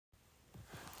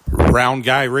Brown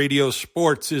Guy Radio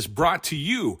Sports is brought to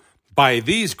you by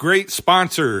these great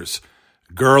sponsors.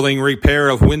 Girling Repair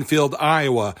of Winfield,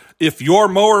 Iowa. If your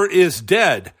mower is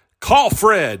dead, call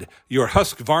Fred, your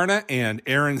Husqvarna and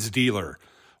Aaron's dealer.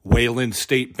 Wayland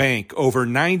State Bank, over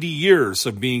 90 years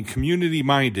of being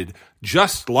community-minded,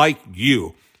 just like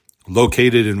you.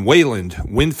 Located in Wayland,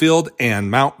 Winfield,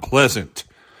 and Mount Pleasant.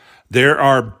 There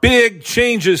are big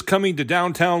changes coming to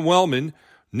downtown Wellman,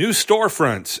 new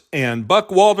storefronts, and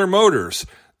Buckwalder Motors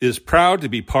is proud to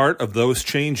be part of those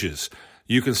changes.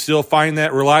 You can still find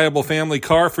that reliable family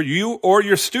car for you or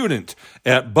your student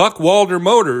at Buckwalder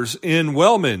Motors in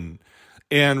Wellman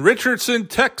and Richardson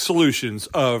Tech Solutions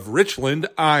of Richland,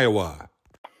 Iowa.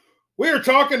 We are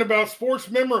talking about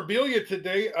sports memorabilia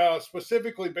today,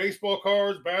 specifically baseball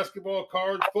cards, basketball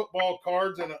cards, football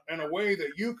cards, and a way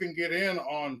that you can get in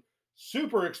on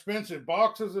super expensive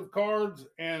boxes of cards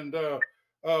and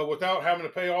without having to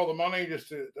pay all the money,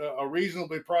 just a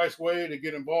reasonably priced way to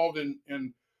get involved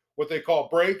in what they call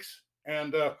breaks.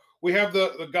 And we have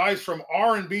the guys from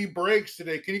R&B Breaks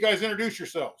today. Can you guys introduce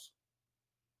yourselves?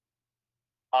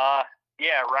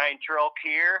 Yeah, Ryan Trilk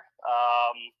here.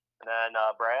 And then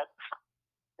Brad.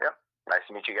 Yep. Nice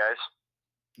to meet you guys.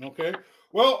 Okay.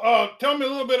 Well, tell me a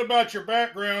little bit about your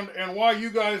background and why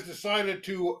you guys decided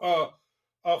to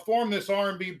form this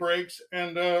R&B Breaks,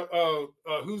 and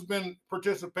who's been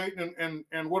participating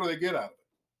and what do they get out of it?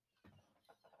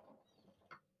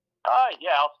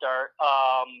 Yeah, I'll start.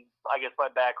 I guess my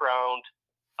background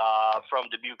from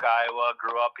Dubuque, Iowa.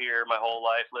 Grew up here my whole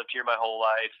life. Lived here my whole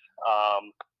life.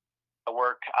 I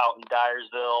work out in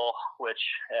Dyersville, which,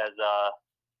 as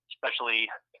especially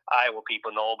Iowa people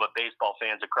know, but baseball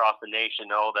fans across the nation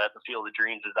know that the Field of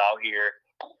Dreams is out here.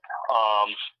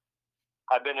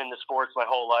 I've been into sports my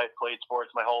whole life, played sports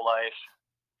my whole life.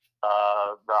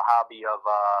 The hobby of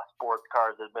sports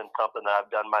cars has been something that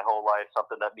I've done my whole life,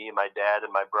 something that me and my dad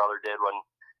and my brother did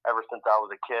ever since I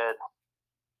was a kid.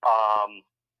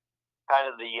 Kind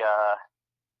of the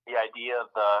idea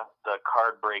of the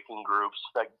card breaking groups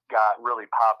that got really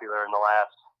popular in the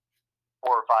last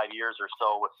 4 or 5 years or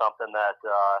so was something that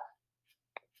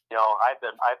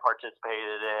I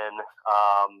participated in.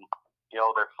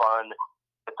 They're fun.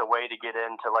 It's a way to get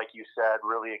into, like you said,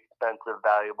 really expensive,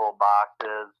 valuable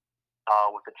boxes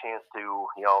with a chance to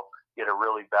get a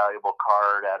really valuable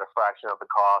card at a fraction of the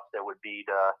cost that would be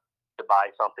to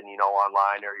buy something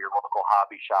online or your local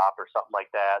hobby shop or something like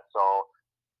that. So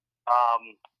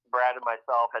Brad and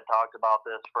myself had talked about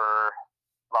this for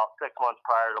about 6 months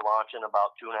prior to launching,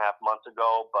 about 2.5 months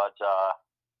ago, but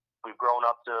we've grown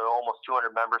up to almost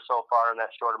 200 members so far in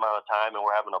that short amount of time, and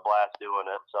we're having a blast doing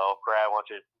it. So, Brad, I want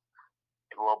you to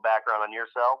give a little background on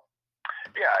yourself.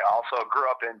 Yeah, I also grew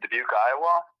up in Dubuque,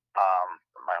 Iowa.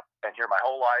 Been here my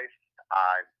whole life.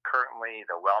 I'm currently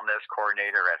the wellness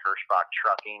coordinator at Hirschbach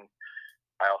Trucking.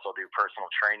 I also do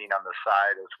personal training on the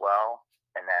side as well.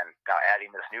 And then now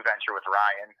adding this new venture with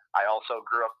Ryan, I also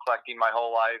grew up collecting my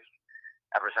whole life.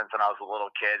 Ever since when I was a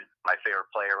little kid, my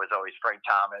favorite player was always Frank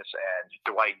Thomas and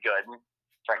Dwight Gooden.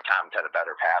 Frank Thomas had a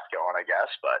better path going, I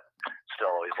guess, but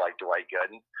still always liked Dwight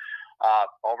Gooden.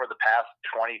 Over the past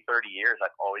 20, 30 years,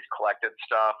 I've always collected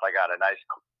stuff. I got a nice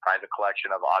private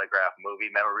collection of autographed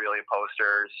movie memorabilia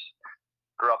posters.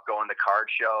 Grew up going to card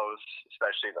shows,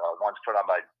 especially the ones put on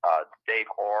by Dave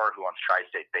Orr, who owns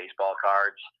Tri-State baseball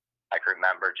cards. I can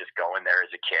remember just going there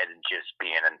as a kid and just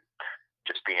being in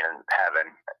heaven.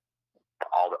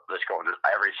 Just going to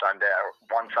every Sunday,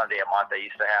 one Sunday a month. They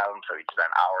used to have them, so we'd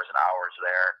spend hours and hours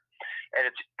there. And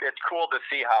it's cool to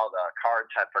see how the cards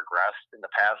have progressed in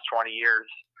the past 20 years.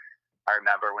 I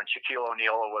remember when Shaquille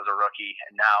O'Neal was a rookie,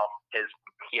 and now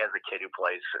he has a kid who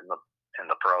plays in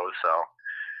the pros. So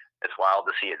it's wild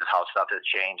to see just how stuff has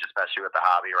changed, especially with the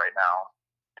hobby right now.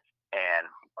 And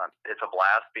it's a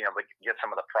blast being able to get some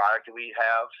of the product we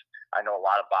have. I know a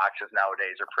lot of boxes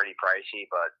nowadays are pretty pricey,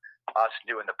 but us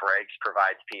doing the breaks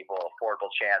provides people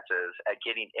affordable chances at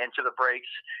getting into the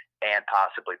breaks and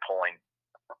possibly pulling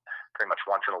pretty much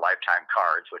once-in-a-lifetime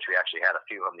cards, which we actually had a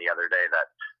few of them the other day that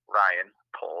Ryan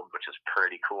pulled, which is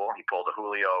pretty cool. He pulled a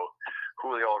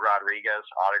Julio Rodriguez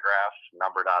autograph,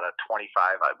 numbered out of 25,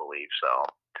 I believe. So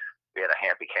we had a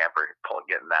happy camper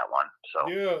getting that one. So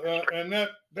yeah, and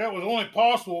that was only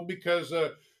possible because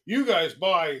you guys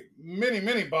buy many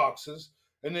boxes,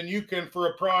 and then you can, for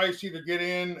a price, either get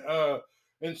in,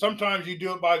 and sometimes you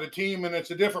do it by the team, and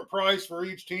it's a different price for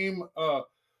each team.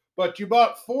 But you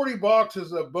bought 40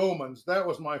 boxes of Bowmans. That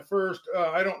was my first.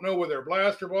 I don't know whether they're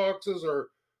blaster boxes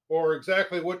or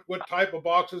exactly what type of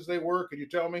boxes they were. Could you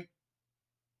tell me?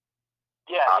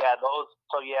 Yeah, those.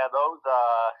 So yeah, those.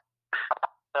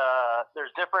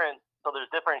 there's different. So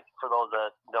there's different, for those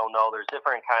that don't know, there's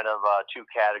different kind of two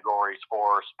categories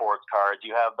for sports cards.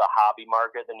 You have the hobby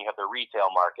market, then you have the retail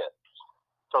market.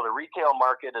 So the retail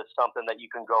market is something that you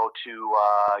can go to,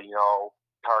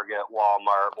 Target,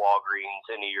 Walmart, Walgreens,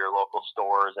 any of your local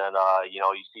stores, and you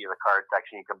see the card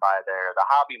section you can buy there. The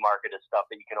hobby market is stuff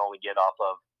that you can only get off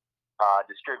of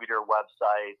distributor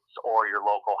websites or your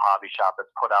local hobby shop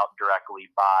that's put out directly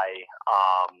by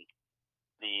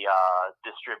the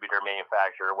distributor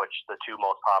manufacturer, which the two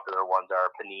most popular ones are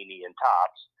Panini and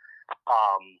Topps.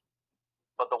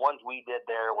 But the ones we did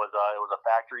there was it was a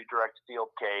factory direct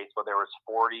sealed case, but there was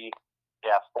 40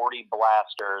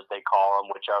 blasters, they call them,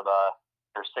 which are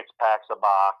they're 6 packs a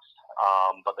box.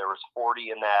 But there was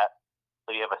 40 in that.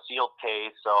 So you have a sealed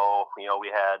case. So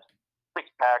we had 6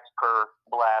 packs per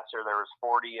blaster. There was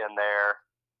 40 in there.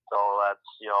 So that's,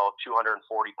 240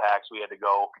 packs we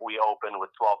opened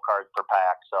with 12 cards per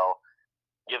pack. So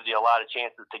gives you a lot of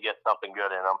chances to get something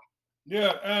good in them.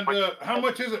 Yeah. And how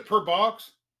much is it per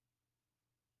box?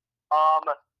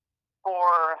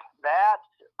 For that,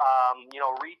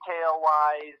 retail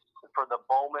wise, for the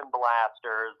Bowman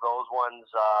blasters, those ones,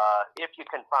 if you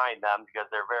can find them, because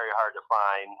they're very hard to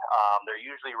find, they're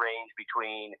usually range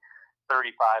between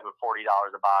 $35 and $40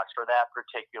 a box for that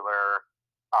particular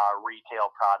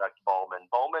retail product.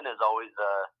 Bowman is always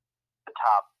the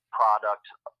top product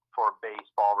for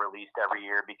baseball released every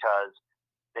year, because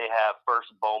they have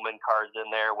first Bowman cards in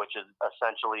there, which is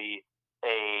essentially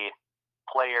a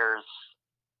player's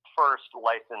first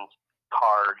licensed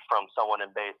card from someone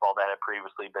in baseball that had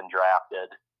previously been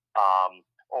drafted,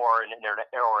 or an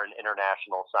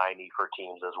international signee for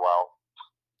teams as well.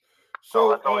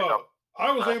 So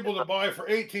I was able to buy for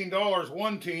 $18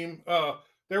 one team.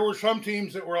 There were some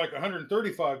teams that were like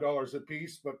 $135 a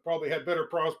piece, but probably had better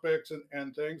prospects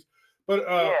and things. But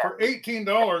for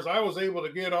 $18, I was able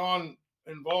to get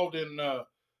involved in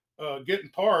getting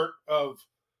part of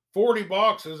 40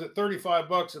 boxes at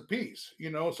 $35 a piece.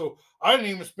 So I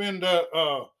didn't even spend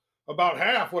about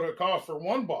half what it cost for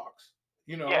one box.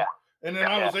 And then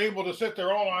I was able to sit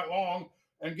there all night long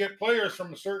and get players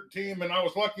from a certain team, and I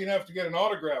was lucky enough to get an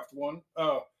autographed one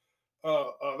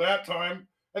that time.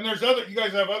 And there's you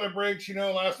guys have other breaks,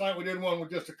 last night we did one with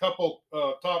just a couple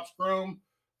Topps Chrome.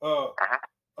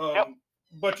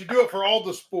 But you do it for all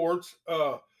the sports.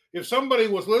 If somebody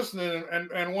was listening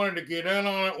and wanted to get in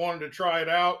on it, wanted to try it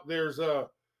out, there's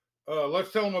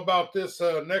let's tell them about this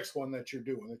next one that you're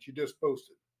doing, that you just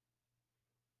posted.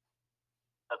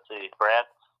 Let's see, Brad.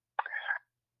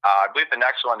 I believe the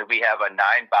next one, we have a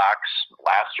 9-box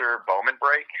blaster Bowman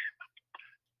break.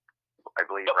 I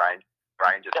believe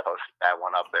Ryan just posted that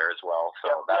one up there as well.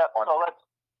 So one. So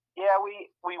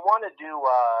we want to do.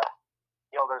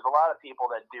 There's a lot of people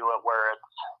that do it where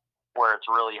it's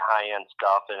really high end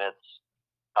stuff, and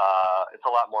it's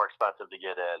a lot more expensive to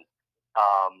get in.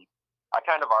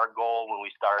 Our goal when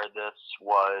we started this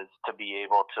was to be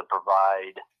able to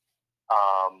provide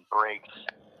breaks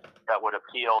that would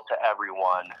appeal to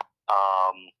everyone,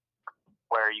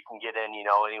 where you can get in,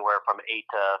 anywhere from $8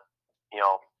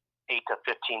 to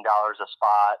 $15 a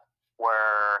spot,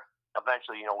 where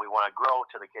eventually, we want to grow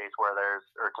to the case where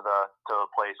to the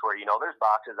place where, there's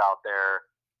boxes out there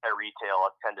at retail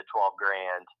at 10 to 12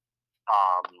 grand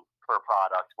per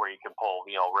product, where you can pull,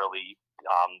 really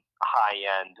high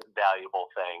end valuable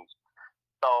things.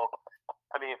 So,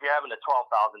 if you're having a $12,000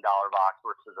 box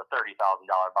versus a $30,000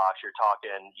 box, you're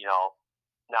talking,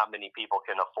 not many people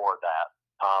can afford that.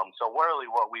 So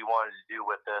really what we wanted to do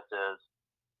with this is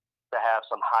to have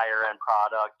some higher end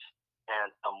product and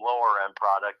some lower end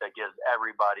product that gives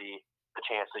everybody the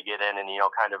chance to get in and,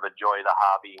 kind of enjoy the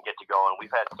hobby and get to go. And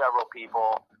we've had several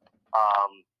people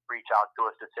reach out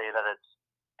to us to say that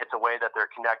it's a way that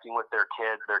they're connecting with their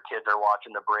kids. Their kids are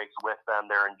watching the breaks with them.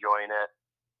 They're enjoying it.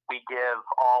 We give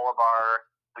all of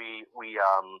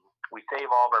we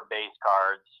save all of our base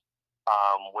cards,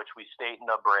 which we state in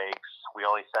the breaks. We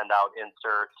only send out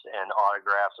inserts and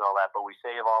autographs and all that, but we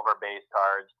save all of our base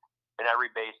cards. And every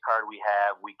base card we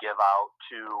have, we give out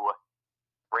to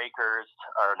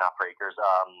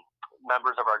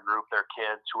members of our group, their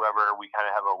kids, whoever. We kind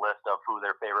of have a list of who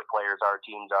their favorite players are,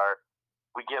 teams are.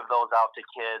 We give those out to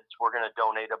kids. We're going to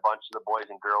donate a bunch to the Boys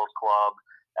and Girls Club.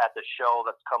 At the show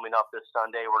that's coming up this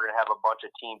Sunday, we're going to have a bunch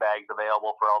of team bags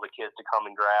available for all the kids to come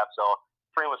and grab. So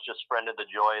pretty much just spreading the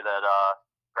joy that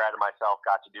Brad and myself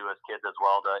got to do as kids as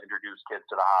well, to introduce kids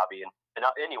to the hobby. And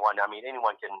anyone can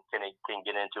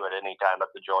get into it anytime.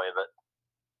 That's the joy of it.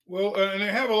 Well, and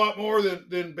they have a lot more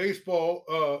than baseball.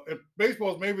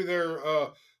 Baseball is maybe their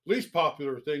least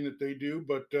popular thing that they do,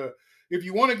 but if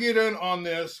you want to get in on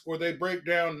this, where they break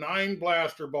down 9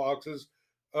 blaster boxes,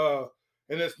 and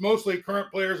it's mostly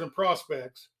current players and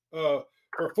prospects. For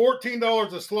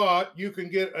 $14 a slot, you can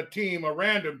get a team, a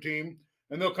random team,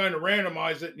 and they'll kind of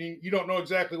randomize it, and you don't know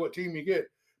exactly what team you get,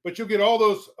 but you'll get all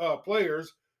those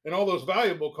players and all those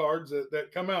valuable cards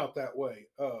that come out that way.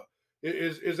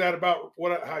 Is that about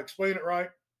what I explain it right?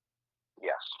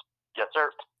 Yes. Yes,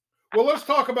 sir. Well, let's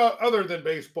talk about other than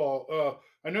baseball.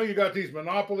 I know you got these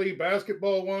Monopoly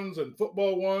basketball ones and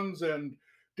football ones and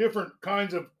different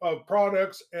kinds of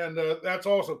products, and that's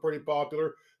also pretty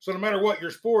popular. So no matter what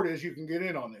your sport is, you can get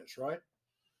in on this, right?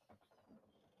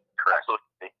 Correct.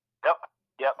 Absolutely.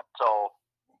 Yep. So,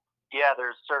 yeah,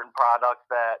 there's certain products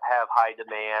that have high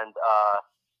demand.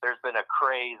 There's been a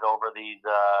craze over these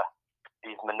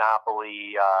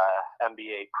Monopoly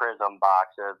NBA Prism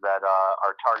boxes that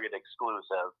are Target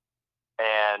exclusive,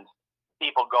 and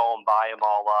people go and buy them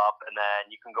all up, and then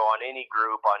you can go on any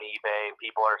group on eBay.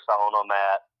 People are selling them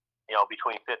at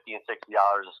between $50 and $60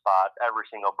 a spot every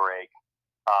single break.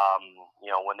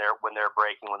 When they're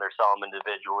breaking, when they're selling them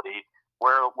individually,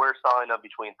 we're selling them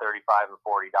between $35 and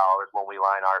 $40 when we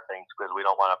line our things, because we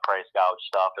don't want to price gouge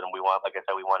stuff, and we want, like I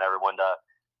said, we want everyone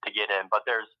to get in. But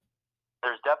there's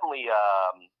definitely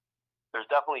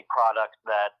products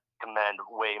that command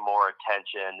way more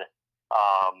attention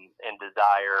and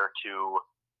desire to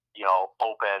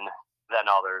open than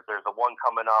others. There's a one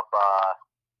coming up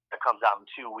that comes out in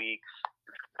 2 weeks.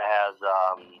 It has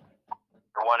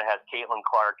one has Caitlin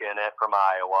Clark in it from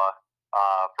Iowa.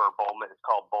 For Bowman, it's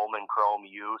called Bowman Chrome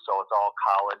U, so it's all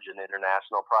college and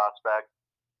international prospects.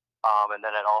 And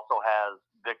then it also has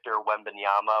Victor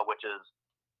Wembanyama,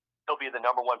 he'll be the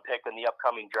number 1 pick in the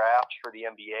upcoming draft for the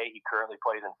NBA. He currently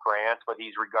plays in France, but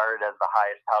he's regarded as the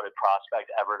highest touted prospect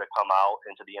ever to come out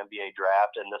into the NBA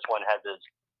draft. And this one has his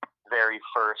very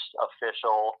first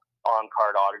official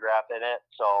on-card autograph in it.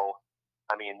 So,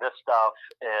 I mean, this stuff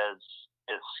is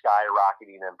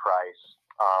skyrocketing in price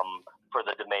for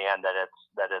the demand that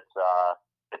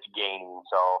it's gaining.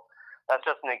 So that's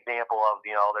just an example of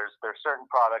there's certain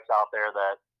products out there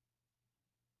that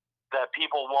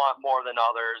people want more than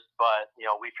others, but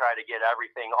we try to get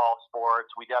everything, all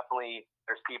sports.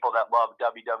 There's people that love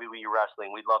WWE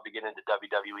wrestling. We'd love to get into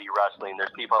WWE wrestling.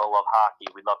 There's people that love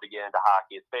hockey. We'd love to get into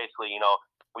hockey. It's basically,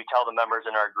 we tell the members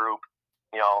in our group,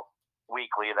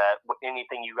 weekly, that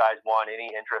anything you guys want, any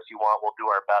interest you want, we'll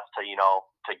do our best to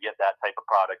get that type of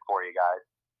product for you guys.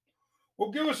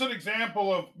 Well, give us an example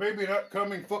of maybe an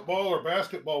upcoming football or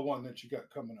basketball one that you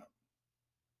got coming up.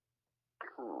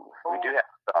 We do have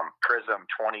Prism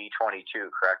 2022,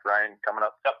 correct, Ryan, coming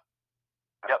up? Yep.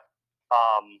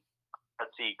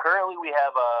 Let's see. Currently, we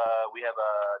have a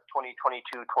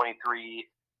 2022-23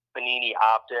 Panini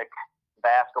Optic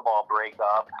basketball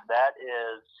breakup. That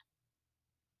is,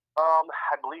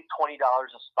 I believe, $20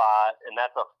 a spot, and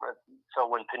so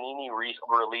when Panini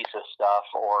releases stuff,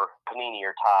 or Panini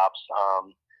or Topps,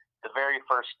 the very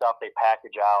first stuff they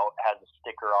package out has a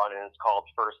sticker on it, and it's called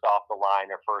First Off the Line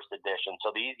or First Edition.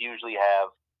 So these usually have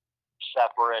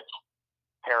separate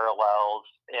parallels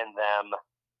in them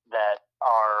that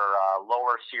are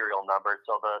lower serial numbered.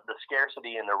 So the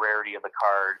scarcity and the rarity of the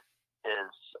card is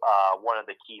one of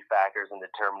the key factors in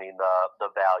determining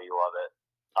the value of it.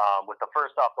 With the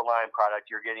First Off the Line product,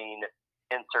 you're getting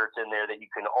inserts in there that you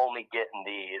can only get in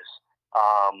these,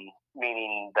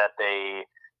 meaning that they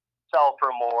sell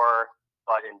for more,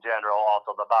 but in general,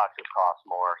 also the boxes cost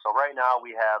more. So right now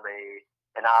we have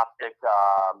an Optic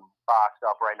box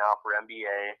up right now for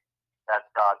NBA. That's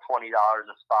 $20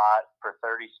 a spot for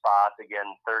 30 spots. Again,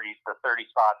 the 30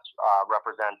 spots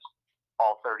represents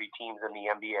all 30 teams in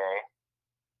the NBA.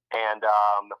 And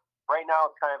right now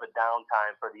it's kind of a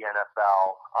downtime for the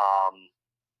NFL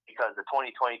because the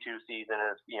 2022 season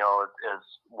is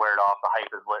weared off. The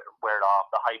hype is weared off.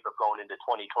 The hype of going into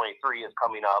 2023 is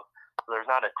coming up. So there's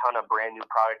not a ton of brand new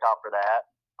product out for that,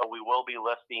 but we will be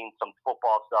listing some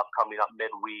football stuff coming up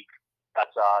midweek.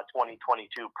 That's 2022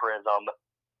 Prism.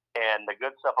 And the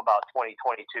good stuff about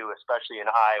 2022, especially in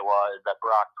Iowa, is that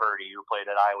Brock Purdy, who played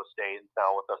at Iowa State and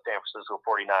now with the San Francisco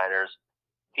 49ers,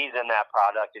 he's in that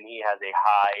product, and he has a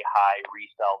high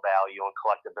resale value and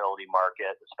collectability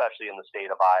market, especially in the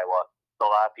state of Iowa. So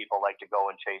a lot of people like to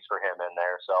go and chase for him in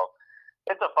there. So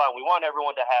it's we want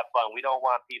everyone to have fun. We don't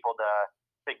want people to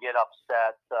get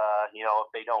upset, if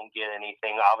they don't get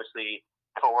anything. Obviously,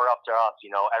 if it were up to us,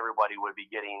 everybody would be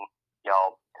getting,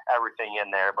 everything in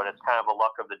there. But it's kind of a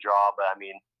luck of the draw. But I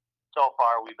mean, so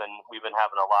far we've been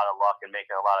having a lot of luck and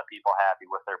making a lot of people happy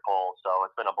with their pulls. So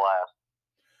it's been a blast.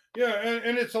 Yeah,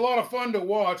 and it's a lot of fun to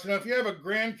watch. Now, if you have a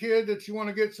grandkid that you want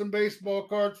to get some baseball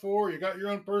cards for, you got your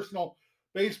own personal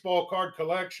baseball card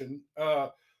collection,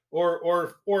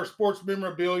 or sports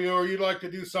memorabilia, or you'd like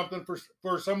to do something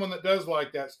for someone that does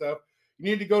like that stuff, you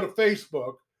need to go to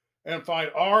Facebook and find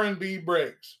R&B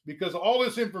Breaks, because all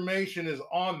this information is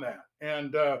on that.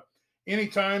 And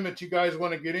anytime that you guys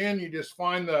want to get in, you just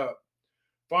find the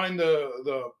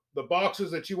boxes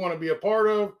that you want to be a part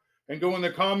of, and go in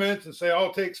the comments and say,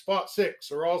 I'll take spot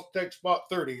 6 or I'll take spot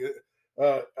 30.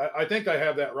 I think I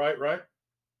have that right?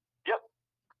 Yep.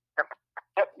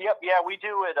 Yeah, we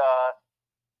do it.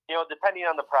 Depending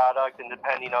on the product and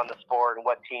depending on the sport and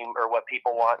what team or what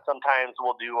people want. Sometimes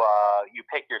we'll do you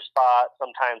pick your spot.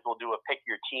 Sometimes we'll do a pick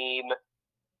your team,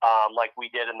 like we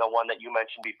did in the one that you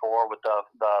mentioned before with the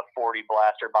 40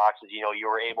 blaster boxes. You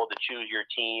were able to choose your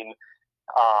team.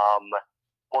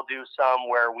 We'll do some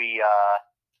where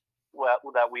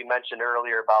that we mentioned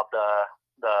earlier about the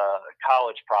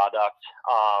college product.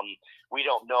 We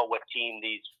don't know what team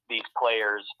these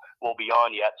players will be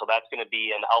on yet, so that's going to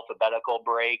be an alphabetical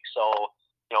break. So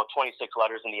 26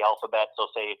 letters in the alphabet. So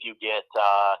say if you get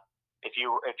if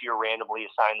you're randomly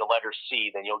assigned the letter C,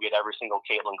 then you'll get every single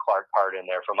Caitlin Clark card in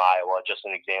there from Iowa. Just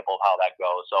an example of how that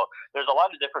goes. So there's a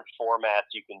lot of different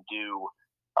formats you can do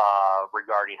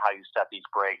regarding how you set these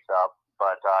breaks up.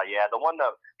 But the one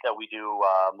that we do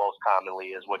most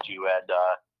commonly is what you had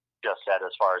just said,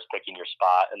 as far as picking your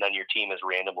spot, and then your team is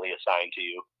randomly assigned to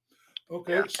you.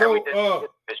 Okay, yeah. so we did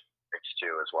breaks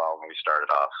too as well when we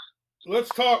started off. let's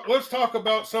talk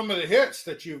about some of the hits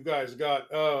that you guys got.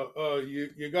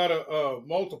 You got a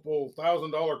multiple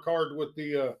 $1,000 card with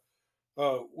the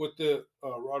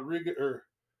Rodriguez, or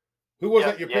who was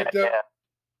that you picked up?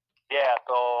 Yeah.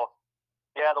 So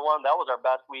the one that was our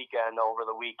best weekend over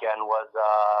the weekend was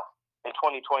in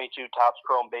 2022 Topps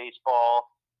Chrome Baseball.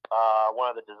 One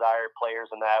of the desired players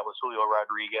in that was Julio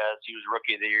Rodriguez. He was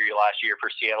Rookie of the Year last year for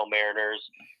Seattle Mariners.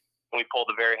 And we pulled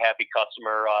a very happy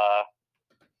customer.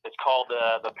 It's called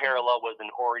the parallel was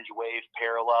an Orange Wave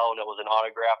parallel, and it was an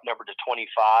autograph number to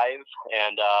 25.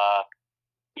 And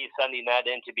he's sending that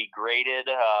in to be graded.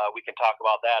 We can talk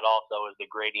about that also, as the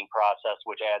grading process,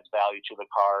 which adds value to the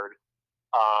card.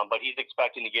 But he's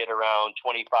expecting to get around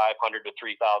 $2,500 to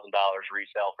 $3,000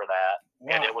 resale for that.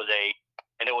 Wow. And it was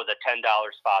a $10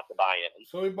 spot to buy in.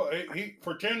 So he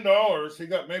for $10 he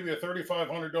got maybe a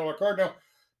 $3,500 card. Now,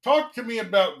 talk to me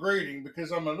about grading,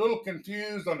 because I'm a little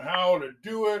confused on how to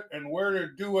do it and where to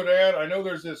do it at. I know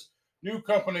there's this new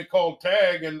company called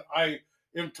Tag, and I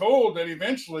am told that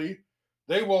eventually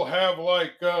they will have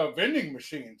like vending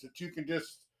machines that you can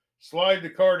just slide the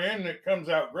card in and it comes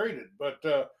out graded. But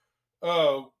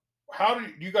how do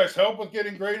you guys help with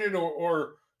getting graded,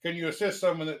 or can you assist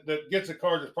someone that gets a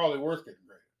card that's probably worth getting graded?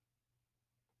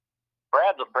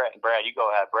 Brad, you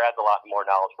go ahead. Brad's a lot more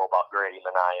knowledgeable about grading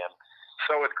than I am.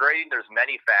 So with grading, there's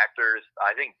many factors.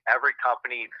 I think every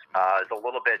company is a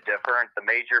little bit different. The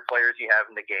major players you have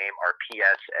in the game are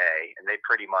PSA, and they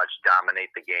pretty much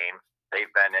dominate the game. They've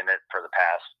been in it for the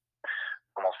past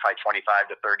almost probably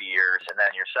 25 to 30 years. And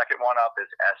then your second one up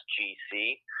is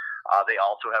SGC. They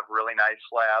also have really nice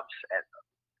slabs,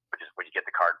 which is when you get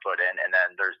the card put in. And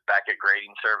then there's Beckett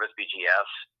Grading Service, BGS.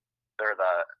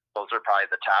 Those are probably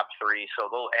the top three. So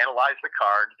they'll analyze the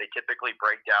card. They typically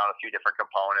break down a few different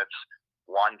components: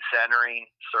 one, centering,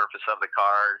 surface of the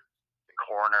card, the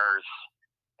corners,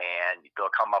 and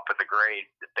they'll come up with a grade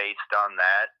based on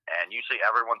that. And usually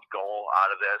everyone's goal out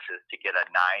of this is to get a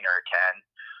 9 or a 10.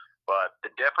 But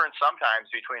the difference sometimes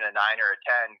between a 9 or a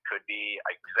 10 could be,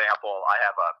 example, I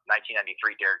have a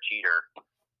 1993 Derek Jeter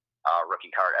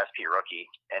rookie card, SP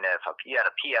rookie. And if you had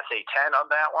a PSA 10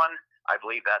 on that one, I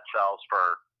believe that sells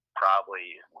for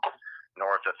probably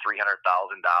north of $300,000,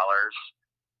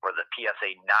 where the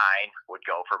PSA 9 would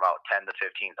go for about $10,000 to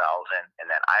 $15,000.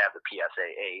 And then I have the PSA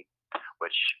 8,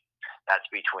 which that's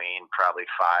between probably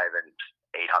 $500 and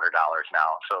 $800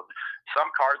 now. So some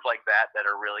cards like that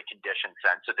are really condition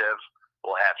sensitive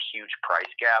will have huge price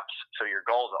gaps. So your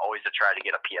goal is always to try to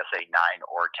get a PSA 9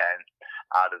 or 10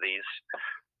 out of these.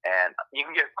 And you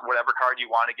can get whatever card you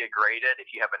want to get graded.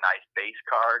 If you have a nice base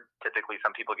card, typically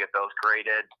some people get those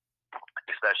graded,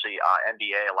 especially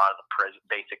NBA, a lot of the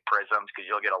basic prisms, because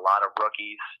you'll get a lot of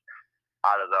rookies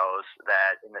out of those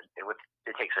that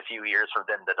it takes a few years for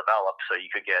them to develop. So you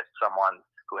could get someone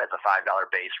who has a $5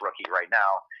 base rookie right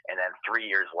now, and then 3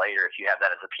 years later, if you have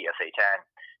that as a PSA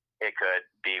 10, it could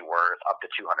be worth up to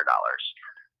 $200.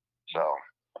 So.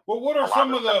 Well, what are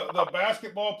some of the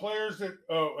basketball players that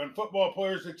and football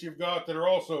players that you've got that are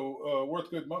also worth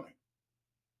good money?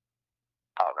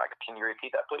 Can you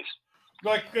repeat that, please?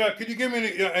 Like, could you give me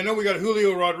any? I know we got a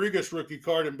Julio Rodriguez rookie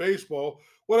card in baseball.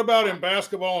 What about in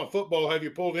basketball and football? Have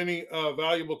you pulled any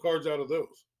valuable cards out of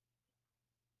those?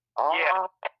 Yeah.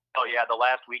 Oh yeah. The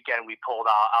last weekend we pulled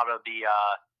out of the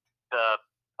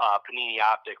Panini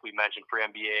Optic we mentioned for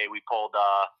NBA. We pulled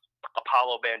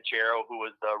Apollo Banchero, who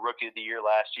was the Rookie of the Year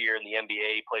last year in the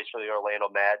NBA. He plays for the Orlando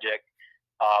Magic.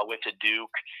 Went to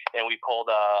Duke, and we pulled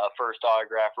a first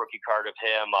autograph rookie card of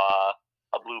him,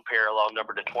 a blue parallel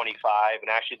number to 25. And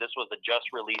actually, this was a just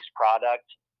released product.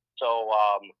 So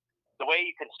the way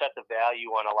you can set the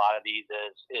value on a lot of these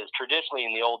is traditionally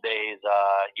in the old days,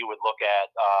 you would look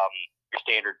at your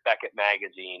standard Beckett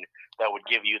magazine that would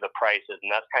give you the prices,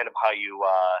 and that's kind of how you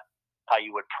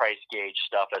would price gauge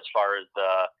stuff as far as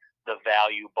the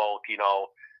value, both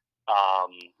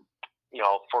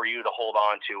for you to hold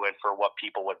on to and for what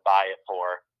people would buy it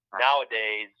for.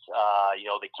 Nowadays,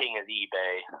 the king is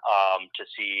eBay to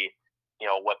see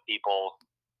what people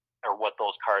or what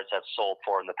those cards have sold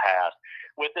for in the past.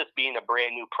 With this being a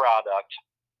brand new product,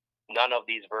 none of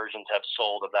these versions have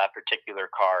sold of that particular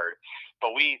card.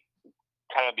 But we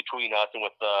kind of, between us and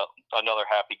with another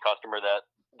happy customer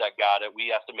that got it,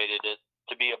 we estimated it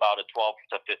to be about a $1,200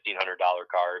 to $1,500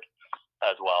 card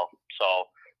as well. So,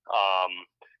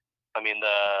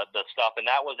 the stuff, and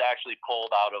that was actually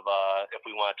pulled out of if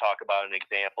we want to talk about an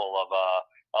example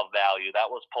of value, that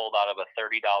was pulled out of a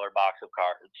 $30 box of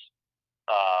cards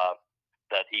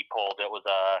that he pulled. It was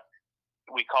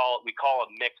we call a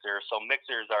mixer. So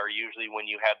mixers are usually when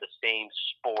you have the same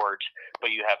sport,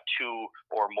 but you have two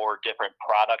or more different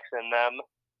products in them.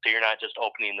 So you're not just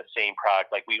opening the same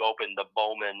product. Like we opened the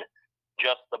Bowman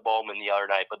the other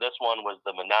night, but this one was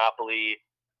the Monopoly.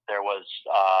 There was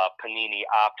Panini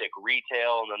Optic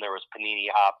Retail, and then there was Panini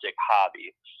Optic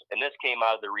Hobby. And this came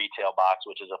out of the retail box,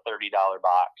 which is a $30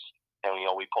 box. And,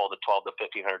 we pulled a $1,200 to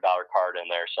 $1,500 card in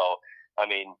there. So,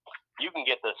 you can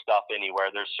get this stuff anywhere.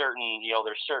 There's certain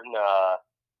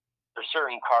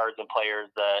cards and players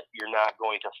that you're not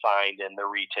going to find in the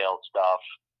retail stuff.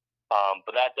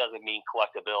 But that doesn't mean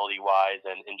collectability-wise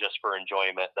and just for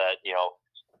enjoyment that,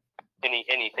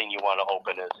 anything you want to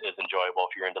open is enjoyable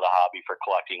if you're into the hobby for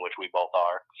collecting, which we both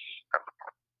are.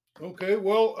 Okay,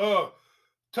 well,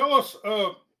 tell us,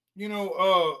 and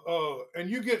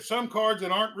you get some cards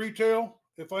that aren't retail,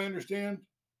 if I understand,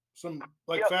 some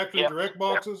factory direct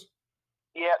boxes.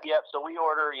 Yep. So we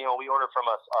order from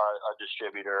a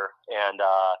distributor, and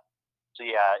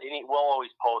we'll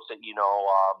always post it,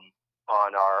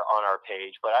 on our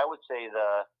page. But I would say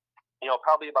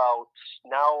probably about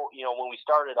now, when we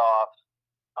started off,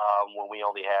 when we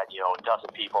only had, a dozen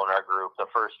people in our group, the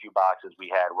first few boxes we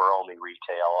had were only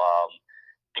retail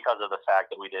because of the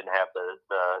fact that we didn't have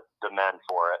the men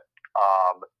for it.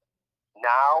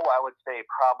 Now I would say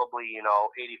probably, 85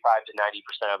 to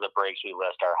 90% of the breaks we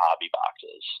list are hobby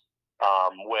boxes,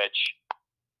 which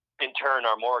in turn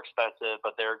are more expensive,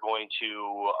 but they're going to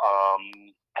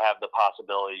have the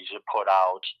possibility to put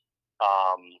out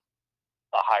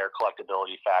a higher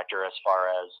collectability factor as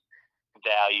far as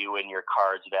value in your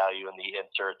cards, value in the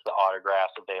inserts, the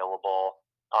autographs available.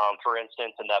 For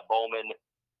instance, in that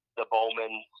the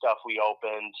Bowman stuff we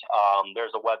opened,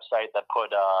 there's a website that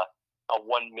put a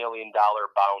 $1 million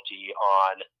bounty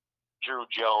on Drew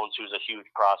Jones, who's a huge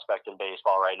prospect in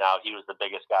baseball right now. He was the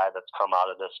biggest guy that's come out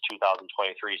of this 2023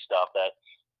 stuff. That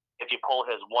if you pull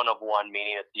his 1-of-1,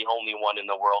 meaning it's the only one in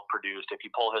the world produced, if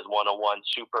you pull his 1-of-1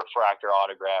 super fractor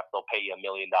autograph, they'll pay you $1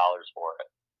 million for it.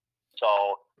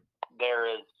 So there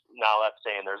is, now that's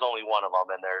saying there's only one of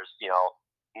them, and there's,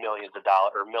 millions of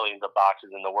dollars or millions of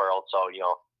boxes in the world. So,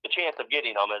 the chance of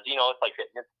getting them is, it's like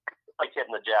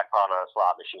hitting the jackpot on a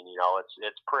slot machine.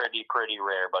 It's pretty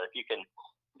rare. But if you can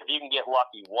get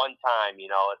lucky one time,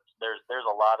 there's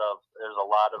a lot of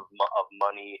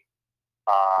money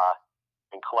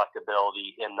and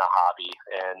collectability in the hobby,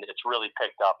 and it's really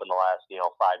picked up in the last 5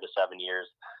 to 7 years.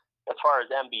 As far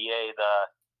as NBA,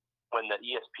 when the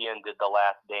ESPN did the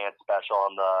Last Dance special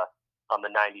on the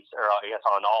 90s, or I guess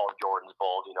on all of Jordan's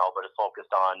Bulls, but it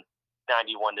focused on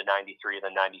 91 to 93,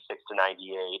 then 96 to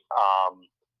 98.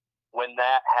 When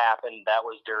that happened, that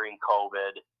was during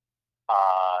COVID.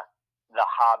 The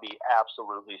hobby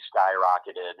absolutely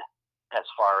skyrocketed as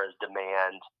far as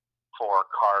demand for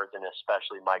cards, and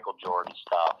especially Michael Jordan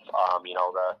stuff.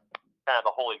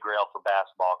 The holy grail for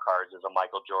basketball cards is a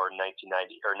Michael Jordan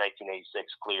 1990 or 1986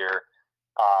 clear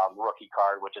rookie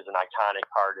card, which is an iconic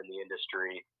card in the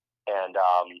industry. And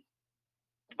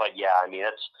but yeah,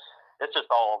 it's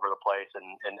just all over the place,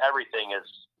 and everything is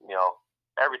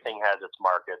everything has its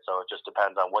market. So it just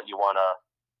depends on what you want to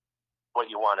what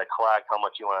you want to collect, how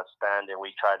much you want to spend, and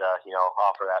we try to,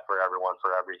 offer that for everyone,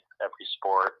 for every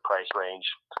sport, price range,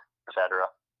 etc.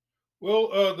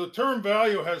 Well, the term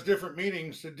value has different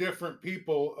meanings to different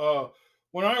people.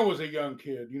 When I was a young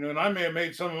kid, and I may have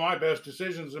made some of my best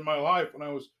decisions in my life when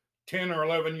I was 10 or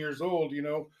 11 years old,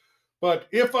 but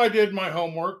if I did my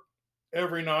homework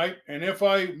every night, and if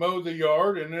I mowed the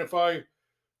yard, and if I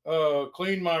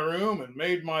cleaned my room and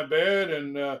made my bed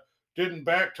and didn't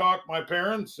backtalk my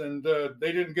parents and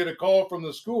they didn't get a call from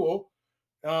the school,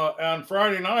 on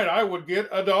Friday night, I would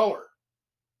get $1,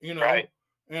 Right.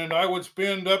 and I would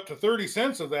spend up to 30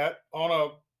 cents of that on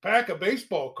a pack of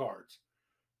baseball cards.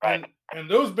 Right. And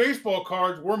those baseball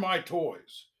cards were my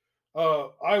toys.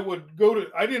 I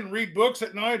didn't read books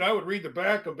at night. I would read the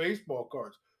back of baseball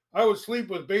cards. I would sleep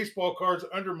with baseball cards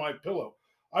under my pillow.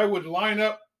 I would line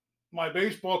up my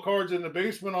baseball cards in the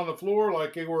basement on the floor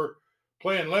like they were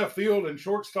playing left field and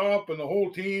shortstop and the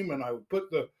whole team. And I would put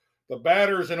the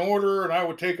batters in order, and I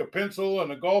would take a pencil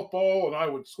and a golf ball and I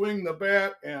would swing the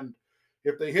bat. And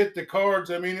if they hit the cards,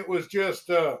 it was just,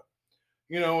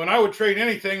 and I would trade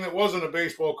anything that wasn't a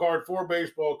baseball card for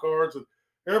baseball cards. And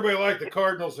everybody liked the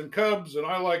Cardinals and Cubs, and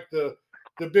I liked the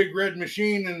Big Red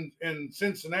Machine in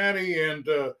Cincinnati, and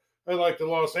I liked the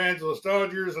Los Angeles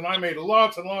Dodgers, and I made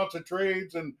lots and lots of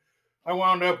trades, and I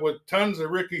wound up with tons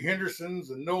of Ricky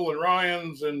Hendersons and Nolan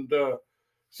Ryans, and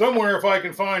somewhere, if I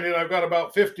can find it, I've got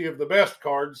about 50 of the best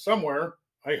cards somewhere.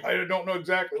 I don't know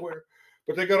exactly where,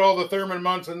 but they got all the Thurman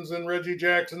Munsons and Reggie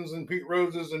Jacksons and Pete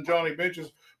Roses and Johnny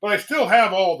Benches, but I still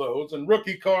have all those and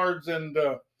rookie cards, and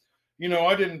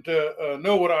I didn't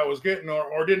know what I was getting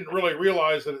or didn't really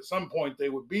realize that at some point they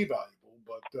would be valuable.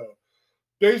 But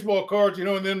baseball cards,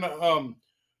 and then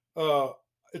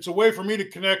it's a way for me to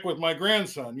connect with my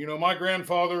grandson. My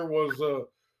grandfather was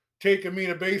taking me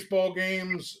to baseball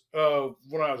games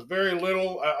when I was very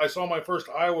little. I saw my first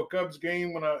Iowa Cubs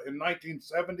game in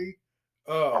 1970.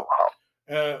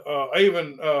 I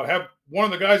even have one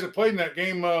of the guys that played in that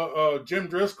game, Jim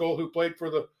Driscoll, who played for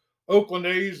the Oakland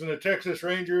A's and the Texas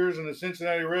Rangers and the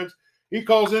Cincinnati Reds. He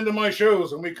calls into my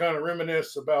shows and we kind of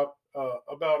reminisce about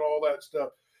all that stuff.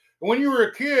 And when you were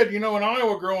a kid, in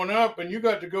Iowa growing up, and you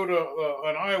got to go to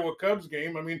an Iowa Cubs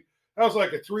game, that was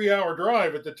like a 3-hour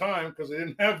drive at the time because they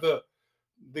didn't have but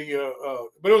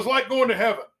it was like going to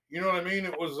heaven. You know what I mean?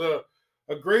 It was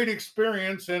a great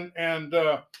experience, and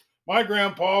my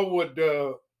grandpa would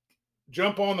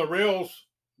jump on the rails,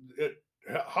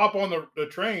 hop on the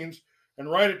trains, and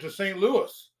ride it to St.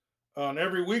 Louis. And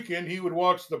every weekend he would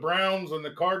watch the Browns and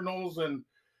the Cardinals, and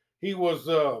he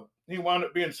wound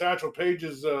up being Satchel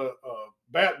Paige's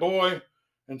bat boy,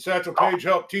 and Satchel Paige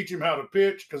helped teach him how to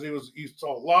pitch because he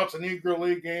saw lots of Negro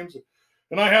League games.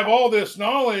 And I have all this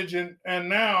knowledge, and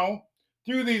now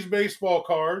through these baseball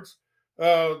cards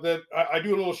that I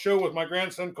do a little show with my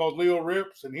grandson called Leo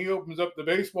Rips, and he opens up the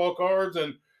baseball cards,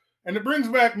 and it brings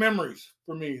back memories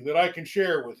for me that I can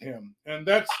share with him. And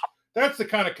that's the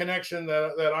kind of connection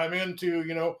that I'm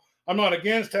into. I'm not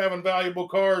against having valuable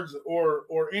cards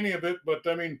or any of it, but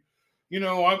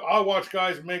I'll watch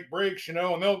guys make breaks, and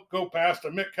they'll go past a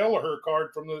Mick Kelleher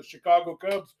card from the Chicago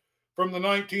Cubs from the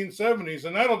 1970s,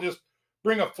 and that'll just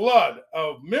bring a flood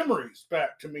of memories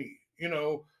back to me.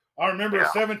 I remember a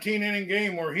 17-inning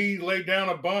game where he laid down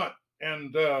a bunt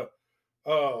and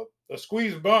a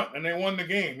squeeze bunt, and they won the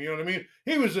game. You know what I mean?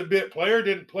 He was a bit player,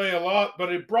 didn't play a lot,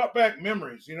 but it brought back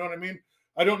memories. You know what I mean?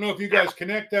 I don't know if you guys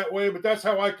connect that way, but that's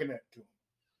how I connect to him.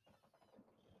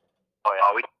 Oh,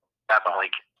 yeah, we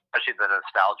definitely, especially the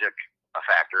nostalgic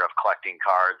factor of collecting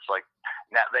cards. Like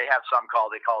now they have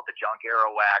they call it the junk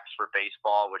era wax for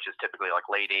baseball, which is typically like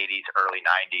late 80s, early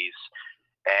 90s.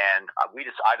 And I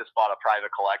just bought a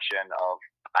private collection of,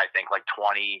 I think, like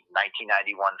 20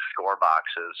 1991 score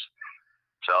boxes.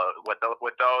 So with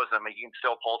those, you can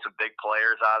still pull some big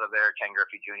players out of there. Ken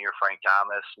Griffey Jr., Frank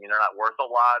Thomas. They're not worth a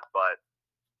lot, but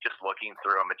just looking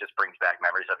through them, it just brings back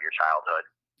memories of your childhood.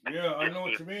 Yeah, I know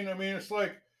what you mean. It's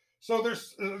like, so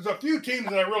there's a few teams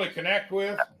that I really connect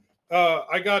with.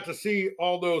 I got to see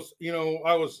all those,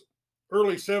 I was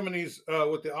early 70s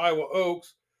with the Iowa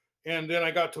Oaks, and then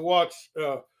I got to watch,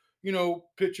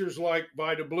 pitchers like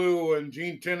Vida Blue and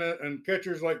Gene Tennis, and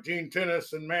catchers like Gene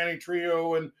Tennis and Manny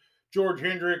Trio and George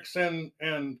Hendricks and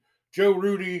Joe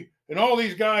Rudy, and all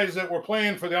these guys that were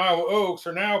playing for the Iowa Oaks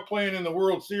are now playing in the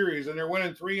World Series, and they're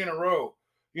winning 3 in a row,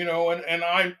 and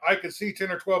I could see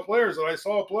 10 or 12 players that I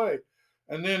saw play.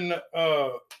 And then,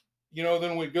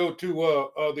 then we go to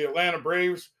the Atlanta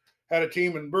Braves had a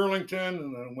team in Burlington,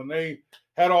 and when they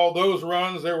had all those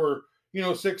runs, there were,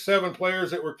 6, 7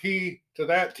 players that were key to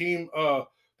that team. The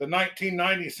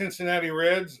 1990 Cincinnati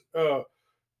Reds,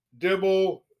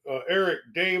 Dibble, Eric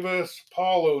Davis,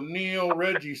 Paul O'Neill,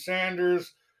 Reggie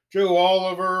Sanders, Joe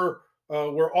Oliver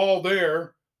were all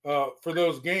there for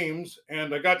those games,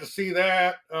 and I got to see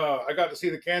that. I got to see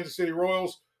the Kansas City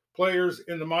Royals players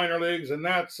in the minor leagues, and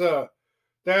that's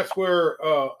where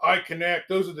I connect.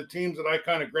 Those are the teams that I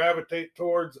kind of gravitate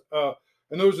towards,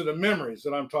 and those are the memories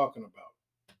that I'm talking about.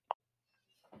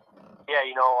 Yeah,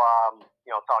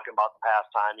 talking about the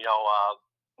pastime.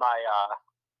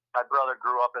 My brother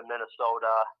grew up in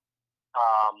Minnesota.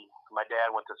 My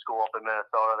dad went to school up in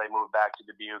Minnesota. They moved back to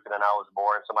Dubuque, and then I was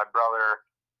born. So my brother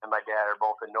and my dad are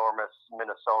both enormous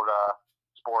Minnesota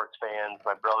sports fans.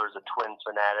 My brother's a Twins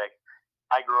fanatic.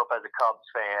 I grew up as a Cubs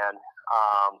fan,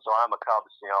 so I'm a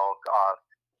Cubs,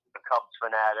 a Cubs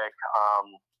fanatic.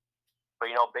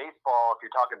 But baseball. If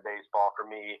you're talking baseball, for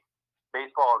me,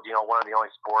 baseball is one of the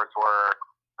only sports where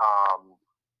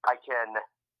I can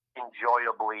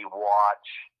enjoyably watch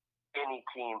any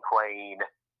team playing,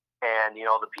 and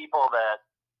the people that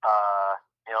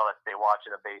that they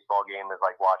watching a baseball game is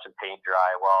like watching paint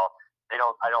dry. Well, I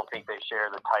don't think they share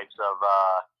the types of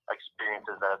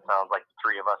experiences that it sounds like the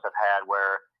three of us have had,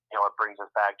 where it brings us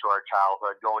back to our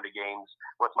childhood, going to games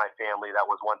with my family. That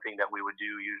was one thing that we would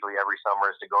do usually every summer,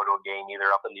 is to go to a game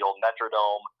either up in the old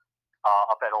Metrodome,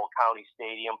 up at Old County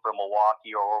Stadium for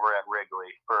Milwaukee, or over at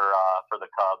Wrigley for the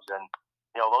Cubs. And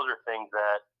those are things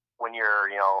that when you're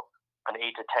an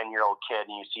 8 to 10-year-old kid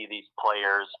and you see these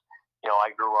players,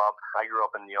 I grew up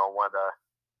in one of the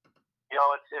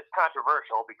it's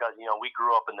controversial because we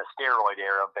grew up in the steroid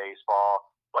era of baseball,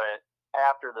 but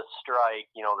after the strike,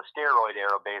 the steroid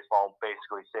era of baseball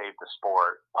basically saved the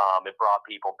sport. It brought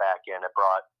people back in, it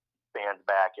brought fans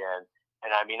back in.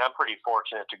 And I mean, I'm pretty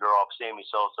fortunate to grow up. Sammy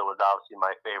Sosa was obviously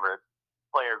my favorite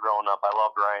player growing up. I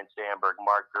loved Ryan Sandberg,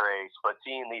 Mark Grace, but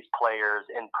seeing these players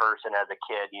in person as a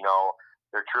kid,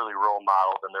 they're truly role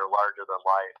models and they're larger than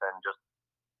life. And just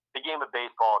the game of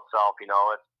baseball itself,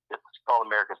 it's called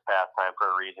America's pastime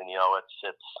for a reason.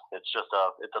 It's just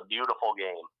a beautiful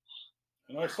game.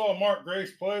 And I saw Mark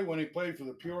Grace play when he played for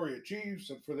the Peoria Chiefs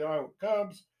and for the Iowa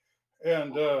Cubs.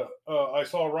 And I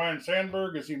saw Ryan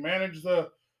Sandberg as he managed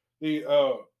the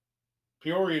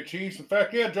Peoria Chiefs. In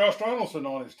fact, he had Josh Donaldson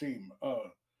on his team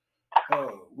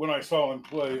when I saw him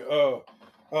play.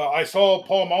 I saw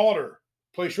Paul Molitor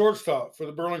play shortstop for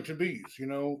the Burlington Bees.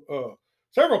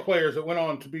 Several players that went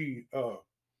on to be, Hall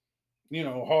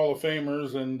of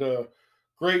Famers and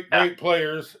great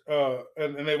players.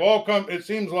 And they've all come, it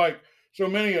seems like so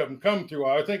many of them come through.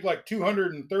 I think like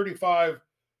 235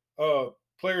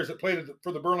 players that played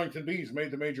for the Burlington Bees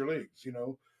made the major leagues,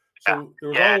 So there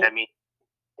was I mean,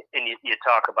 and you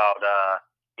talk about, the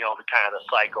kind of the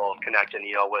cycle of connecting,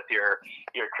 with your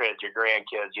kids, your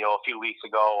grandkids. A few weeks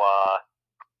ago,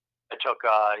 I took,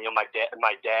 my dad and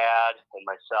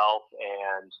myself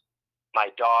and my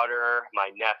daughter,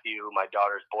 my nephew, my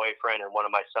daughter's boyfriend, and one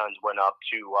of my sons went up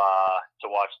to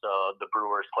watch the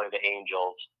Brewers play the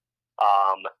Angels.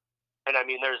 And I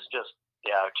mean, there's just,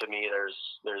 to me, there's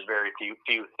very few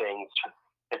things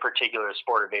in particular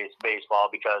sport of baseball,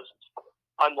 because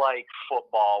unlike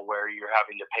football where you're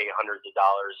having to pay hundreds of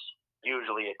dollars,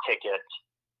 usually a ticket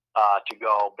to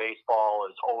go, baseball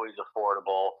is always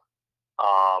affordable.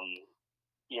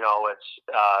 It's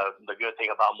the good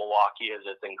thing about Milwaukee is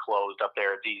it's enclosed up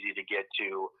there. It's easy to get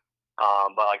to.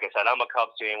 But like I said, I'm a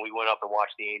Cubs fan. We went up and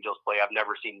watched the Angels play. I've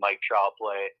never seen Mike Trout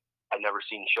play. I've never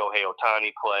seen Shohei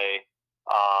Ohtani play.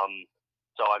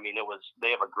 So I mean,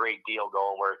 they have a great deal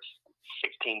going where it's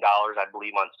 $16, I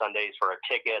believe, on Sundays for a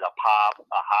ticket, a pop,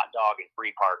 a hot dog, and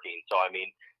free parking. So I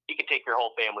mean, you can take your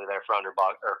whole family there for $100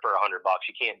 or for $100.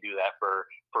 You can't do that for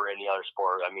any other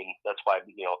sport. I mean, that's why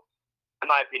in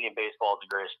my opinion, baseball is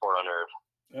the greatest sport on earth.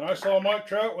 And I saw Mike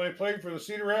Trout when he played for the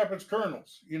Cedar Rapids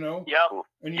Colonels, Yep.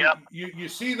 And you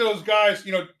see those guys,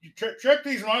 check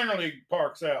these minor league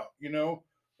parks out,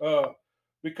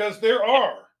 because there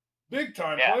are big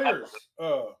time players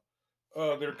that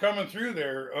are coming through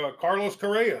there. Carlos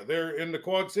Correa, they're in the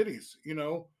Quad Cities,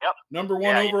 number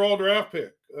one overall draft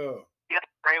pick.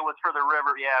 Correa was for the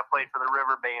River. Played for the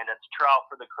River Bandits. Trout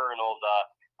for the Colonels.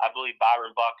 I believe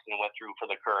Byron Buxton went through for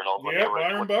the Colonels. Yeah,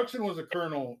 Byron Buxton was a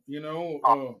Colonel.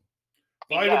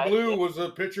 Vida Blue was a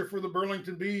pitcher for the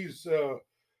Burlington Bees.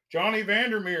 Johnny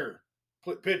Vandermeer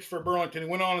pitched for Burlington. He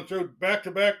went on and threw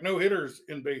back-to-back no-hitters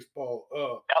in baseball.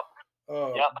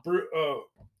 I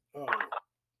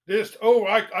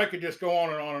could just go on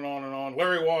and on and on and on.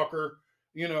 Larry Walker,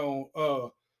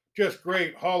 just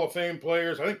great Hall of Fame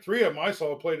players. I think 3 of them I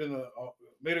saw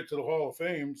made it to the Hall of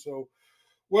Fame. So,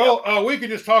 we could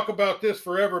just talk about this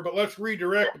forever, but let's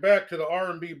redirect back to the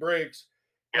R&B breaks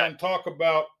and talk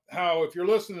about how if you're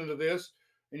listening to this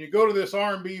and you go to this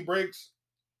R&B Brakes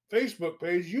Facebook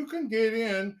page, you can get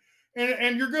in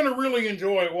and you're going to really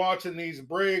enjoy watching these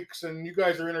breaks, and you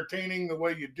guys are entertaining the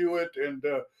way you do it. And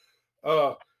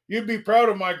you'd be proud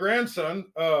of my grandson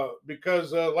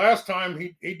because last time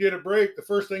he did a break, the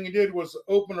first thing he did was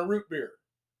open a root beer.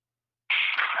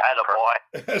 Attaboy.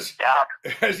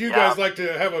 As you guys like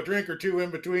to have a drink or two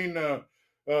in between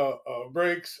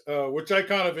breaks, which I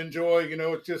kind of enjoy.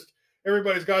 It's just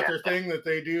everybody's got their thing that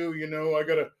they do. I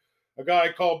got a guy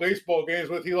I call baseball games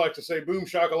with. He likes to say "boom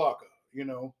shakalaka." We'd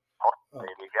love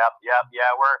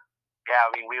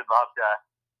to.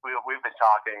 We've been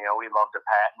talking. We love to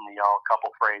patent a couple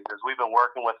phrases. We've been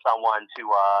working with someone to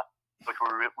which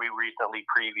we recently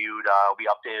previewed. We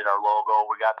updated our logo.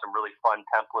 We got some really fun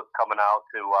templates coming out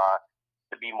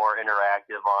to be more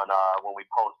interactive on when we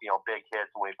post big hits,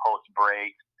 when we post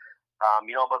breaks.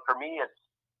 But for me, it's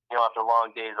after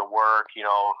long days of work,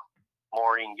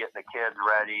 morning, getting the kids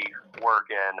ready,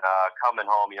 working, coming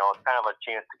home, it's kind of a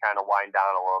chance to kind of wind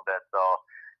down a little bit. So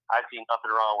I see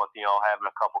nothing wrong with having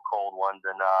a couple cold ones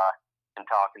and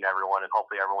talking to everyone, and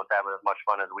hopefully everyone's having as much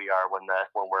fun as we are when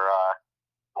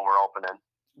we're opening.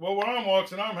 Well, when I'm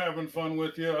watching, I'm having fun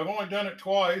with you. I've only done it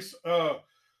twice, but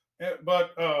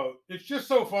it's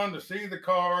just so fun to see the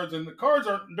cards, and the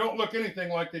cards don't look anything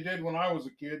like they did when I was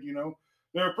a kid.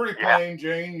 They're pretty plain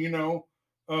Jane.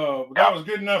 But that was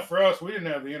good enough for us. We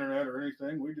didn't have the internet or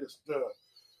anything. We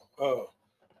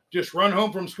just run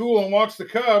home from school and watch the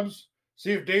Cubs,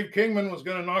 see if Dave Kingman was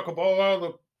going to knock a ball out of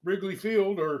the Wrigley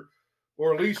Field or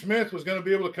Lee Smith was going to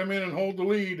be able to come in and hold the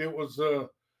lead. It was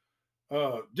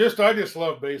I just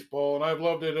love baseball, and I've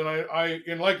loved it.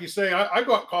 And like you say, I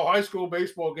go out and call high school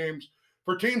baseball games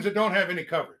for teams that don't have any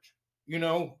coverage, and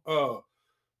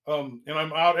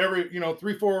I'm out every,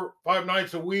 3, 4, 5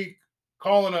 nights a week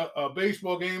calling a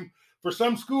baseball game for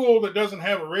some school that doesn't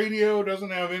have a radio, doesn't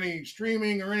have any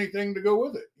streaming or anything to go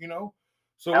with it,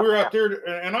 So we're out there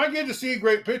and I get to see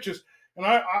great pitches, and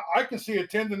I can see a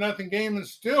 10-0 game and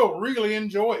still really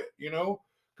enjoy it,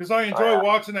 because I enjoy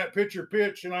watching that pitcher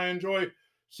pitch, and I enjoy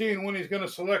seeing when he's going to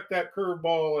select that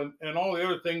curveball and all the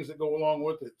other things that go along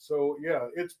with it. So, yeah,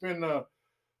 it's been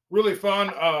really fun.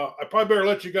 I probably better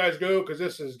let you guys go because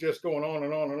this is just going on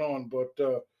and on and on. But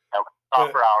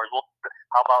talk for hours.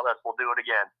 How about this? We'll do it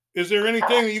again. Is there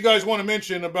anything that you guys want to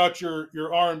mention about your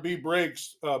R&B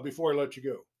breaks before I let you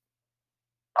go?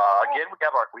 Again,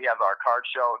 we have our card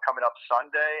show coming up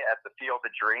Sunday at the Field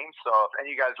of Dreams. So if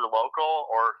any of you guys are local,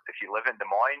 or if you live in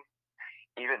Des Moines,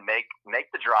 even make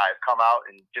the drive, come out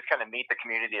and just kind of meet the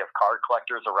community of card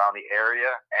collectors around the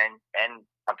area. And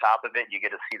on top of it, you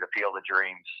get to see the Field of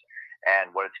Dreams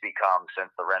and what it's become since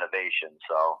the renovation.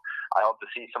 So I hope to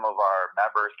see some of our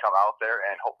members come out there,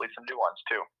 and hopefully some new ones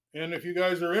too. And if you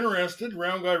guys are interested,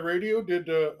 Round Guy Radio did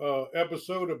an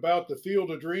episode about the Field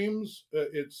of Dreams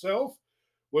itself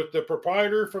with the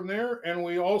proprietor from there. And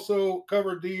we also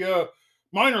covered the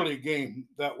minor league game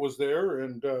that was there.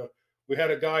 And we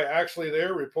had a guy actually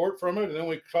there report from it. And then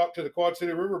we talked to the Quad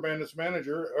City River Bandits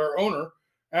manager or owner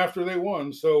after they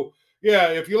won. So, yeah,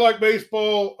 if you like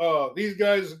baseball, these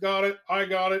guys got it. I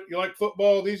got it. You like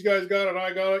football, these guys got it.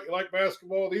 I got it. You like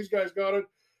basketball, these guys got it.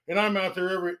 And I'm out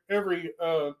there every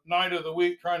night of the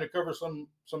week trying to cover some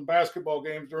basketball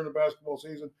games during the basketball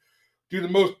season. Do the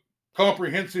most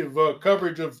comprehensive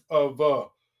coverage of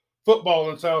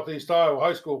football in Southeast Iowa,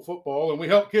 high school football. And we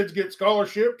help kids get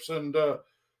scholarships, and the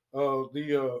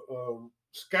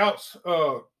scouts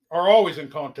are always in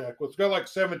contact with. It's got like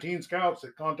 17 scouts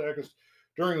that contact us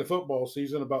during the football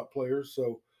season about players.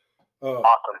 So,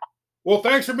 awesome. Well,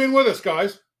 thanks for being with us,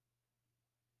 guys.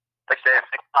 Thanks, Dave.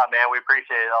 Thanks a lot, man. We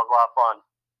appreciate it. That was a lot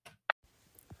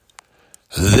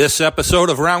of fun. This episode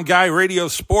of Round Guy Radio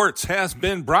Sports has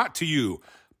been brought to you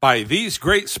by these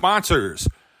great sponsors: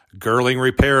 Girling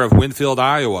Repair of Winfield,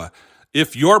 Iowa.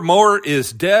 If your mower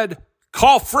is dead,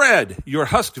 call Fred, your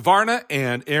Husqvarna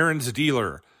and Aaron's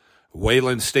dealer.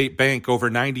 Wayland State Bank, over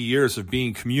 90 years of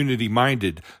being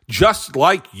community-minded, just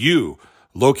like you,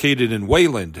 located in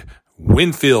Wayland,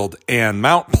 Winfield, and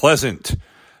Mount Pleasant.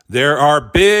 There are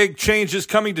big changes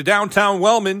coming to downtown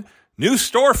Wellman, new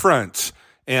storefronts,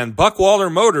 and Buckwalter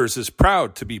Motors is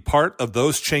proud to be part of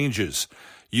those changes.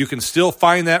 You can still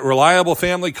find that reliable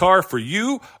family car for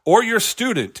you or your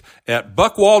student at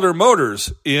Buckwalter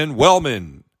Motors in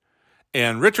Wellman.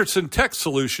 And Richardson Tech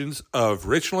Solutions of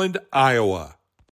Richland, Iowa.